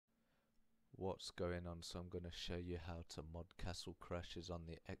what's going on. So I'm going to show you how to mod Castle Crashers on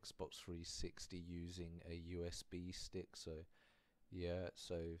the Xbox 360 using a USB stick. So yeah,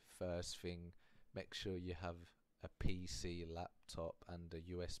 so first thing, make sure you have a PC, laptop and a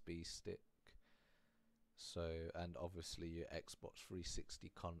USB stick. So, and obviously your Xbox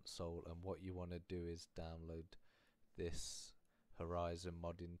 360 console, and what you want to do is download this Horizon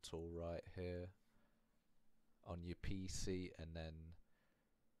modding tool right here on your PC, and then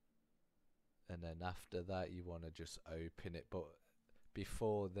after that you want to just open it. But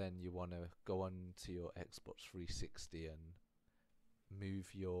before then you want to go on to your Xbox 360 and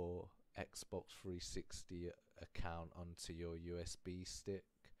move your Xbox 360 account onto your USB stick.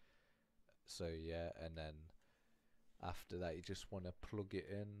 So yeah, and then after that you just want to plug it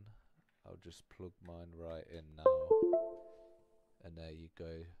in. I'll just plug mine right in now, and there you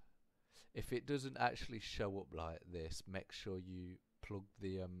go. If it doesn't actually show up like this, make sure you plug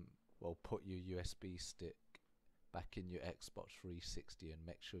the well, put your USB stick back in your Xbox 360 and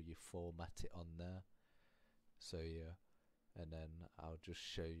make sure you format it on there. So yeah, and then I'll just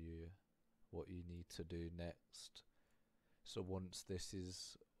show you what you need to do next. So once this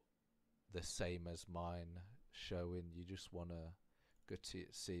is the same as mine showing, you just want to go to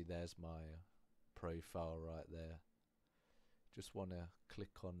see, there's my profile right there. Just want to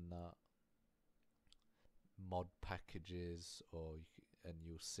click on that mod packages, or and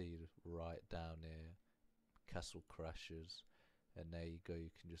you'll see right down here Castle Crashers, and there you go. You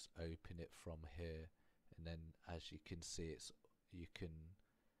can just open it from here, and then as you can see, you can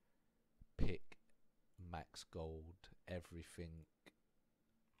pick max gold, everything.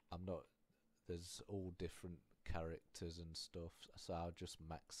 There's all different characters and stuff, so I'll just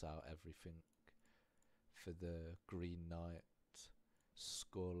max out everything. For the Green Knight,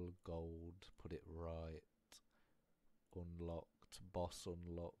 skull gold, put it right, unlocked, boss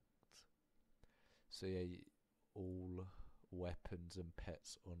unlocked. So yeah, all weapons and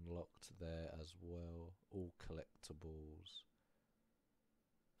pets unlocked there as well, all collectibles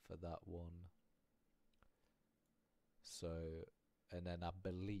for that one. So, and then I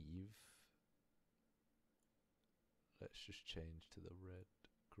believe, let's just change to the red,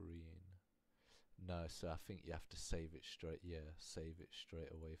 green. No, so I think you have to save it straight, yeah, save it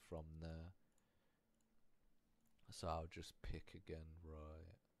straight away from there. So I'll just pick again,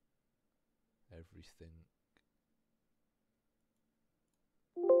 right, everything,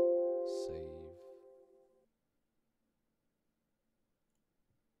 save.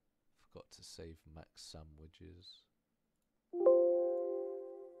 Forgot to save max sandwiches.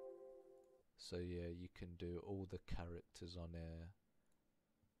 So yeah, you can do all the characters on here.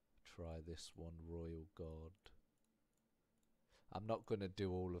 Try this one, Royal Guard. I'm not going to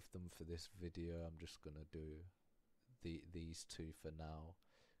do all of them for this video, I'm just going to do these two for now,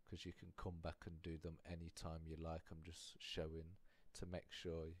 because you can come back and do them anytime you like. I'm just showing to make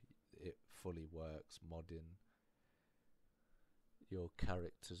sure it fully works, modding your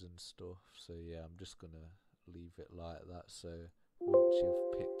characters and stuff. So yeah, I'm just going to leave it like that. So once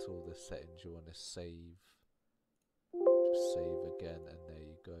you've picked all the settings, you want to save, just save again, and there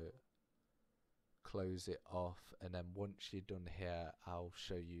you go. Close it off, and then once you're done here, I'll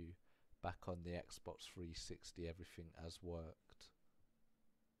show you back on the Xbox 360 everything has worked.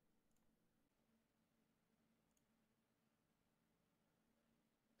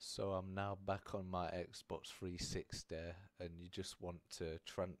 So I'm now back on my Xbox 360, and you just want to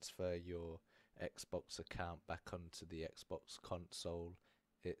transfer your Xbox account back onto the Xbox console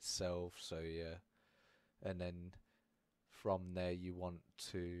itself. So yeah, and then from there you want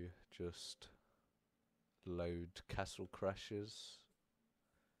to just load Castle Crashers,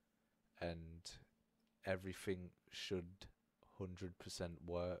 and everything should 100%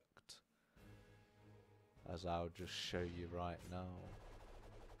 worked, as I'll just show you right now.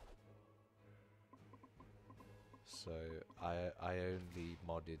 So I only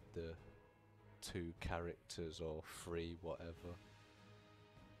modded the 2 characters, or 3, whatever.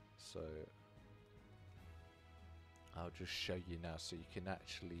 So I'll just show you now. So you can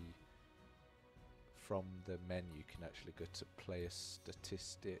actually, from the menu, you can actually go to player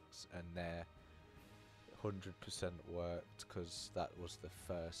statistics, and there 100% worked, because that was the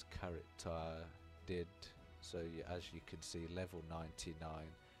first character I did. So as you can see, level 99,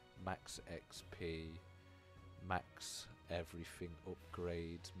 max XP, max everything,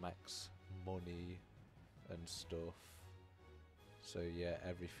 upgrades, max money and stuff. So yeah,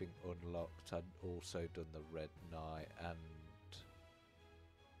 everything unlocked. I'd also done the Red Knight and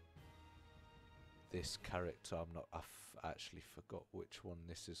this character. I've actually forgot which one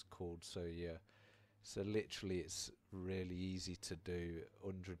this is called. So yeah, So literally it's really easy to do,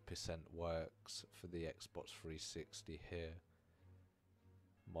 100% works for the Xbox 360 here.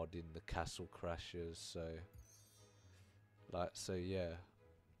 Modding the Castle Crashers, so yeah,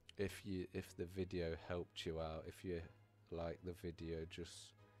 if the video helped you out, if you like the video,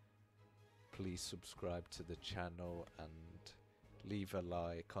 just please subscribe to the channel and leave a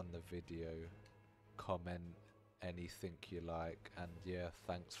like on the video, comment anything you like, and yeah,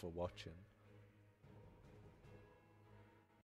 thanks for watching.